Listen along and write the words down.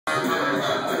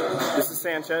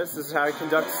Sanchez. This is how he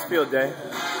conducts his field day.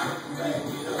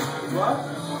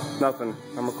 What? Nothing.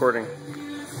 I'm recording.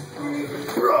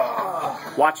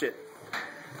 Watch it.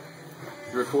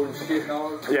 You're recording shit,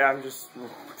 dog? Yeah, I'm just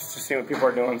seeing what people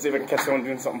are doing. See if I can catch someone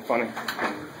doing something funny.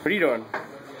 What are you doing?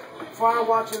 Fire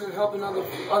watching and helping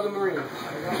other Marines.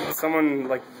 Someone,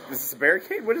 like, is this a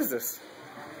barricade? What is this?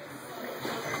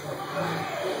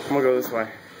 I'm gonna go this way.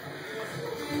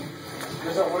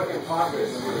 There's a work in progress.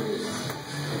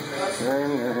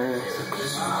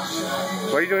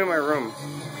 What are you doing in my room?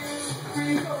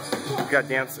 We got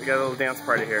a little dance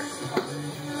party here.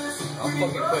 I'm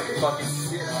fucking putting fucking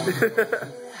shit.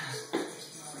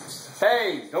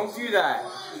 Hey, don't do that.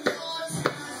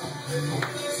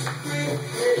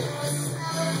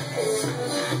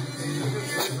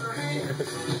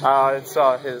 It's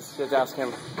his. Let's ask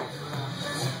him.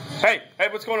 Hey,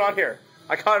 what's going on here?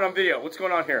 I caught it on video. What's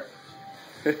going on here?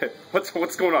 What's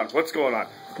going on? What's going on?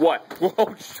 What?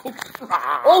 Whoa!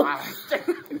 Oh!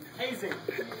 Hazing.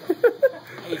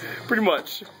 Pretty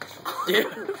much. Yeah.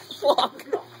 Fuck.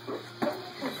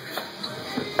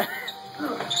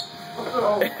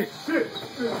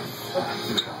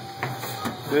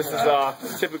 This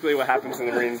is typically what happens in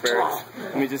the Marine barracks.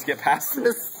 Let me just get past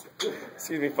this.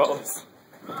 Excuse me, fellas.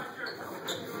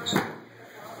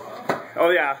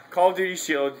 Oh yeah, Call of Duty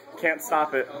Shield. Can't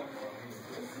stop it.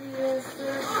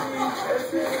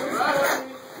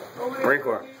 Marine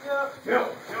Corps.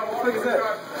 What is that?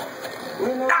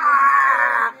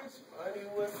 Ah!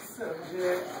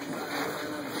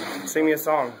 Sing me a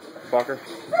song, Walker.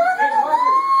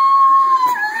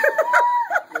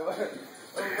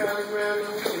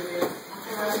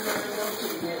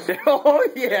 Oh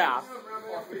yeah.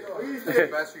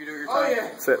 Oh yeah.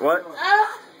 Sit. What?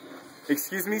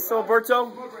 Excuse me,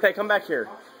 Silberto? Hey, come back here.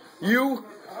 You.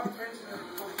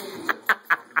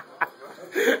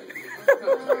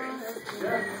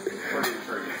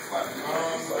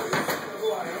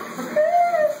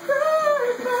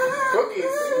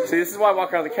 See, this is why I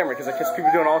walk around the camera, because I catch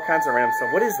people doing all kinds of random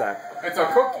stuff. What is that? It's a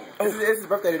cookie. Oh. This is his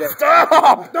birthday today.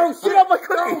 Stop! Don't shit on my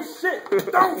cookie! Don't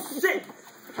shit! Don't shit!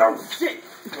 Don't shit!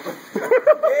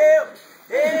 Ew!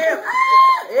 Ew!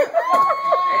 Ew!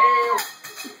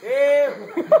 Ew!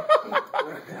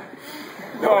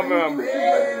 Oh, man.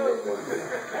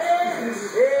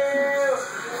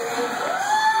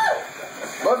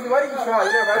 Bugsy, why did you try?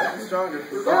 You never had to be stronger.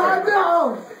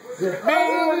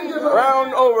 Bing!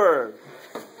 Round over.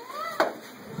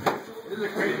 This is the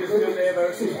craziest field day I've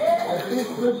ever seen.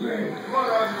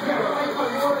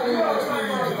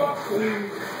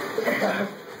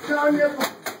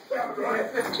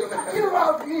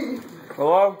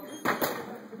 Hello?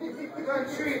 Gun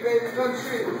tree, baby, gun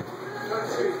tree. Gun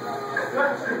tree.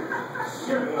 Gun tree.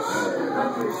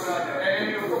 Hey,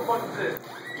 what the fuck is this?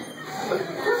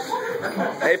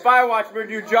 Hey, Firewatch, we're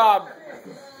do your job.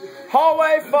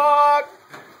 Hallway fuck!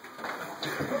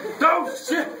 Oh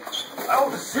shit!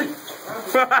 Oh shit!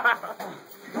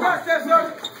 Back there, sir!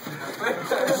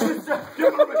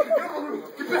 Get back!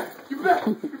 Get back! Get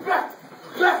back!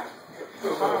 Back!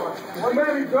 Come at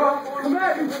me, dog! Come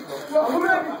at me! Come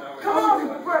at me! Come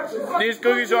on! These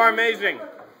cookies are amazing.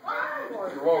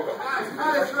 You're welcome.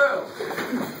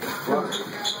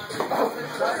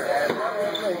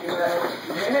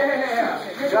 Yeah!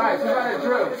 Guys, who got a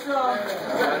drill? You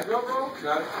got a drill, bro?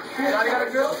 Johnny got a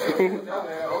drill?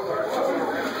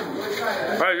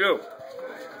 Hey, you.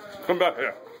 Come back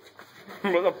here.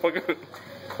 Motherfucker.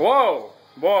 Whoa.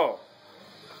 Whoa.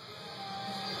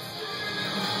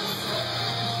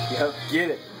 Yep, get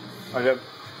it. I did.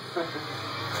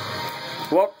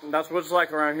 Well, that's what it's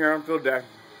like around here on field day.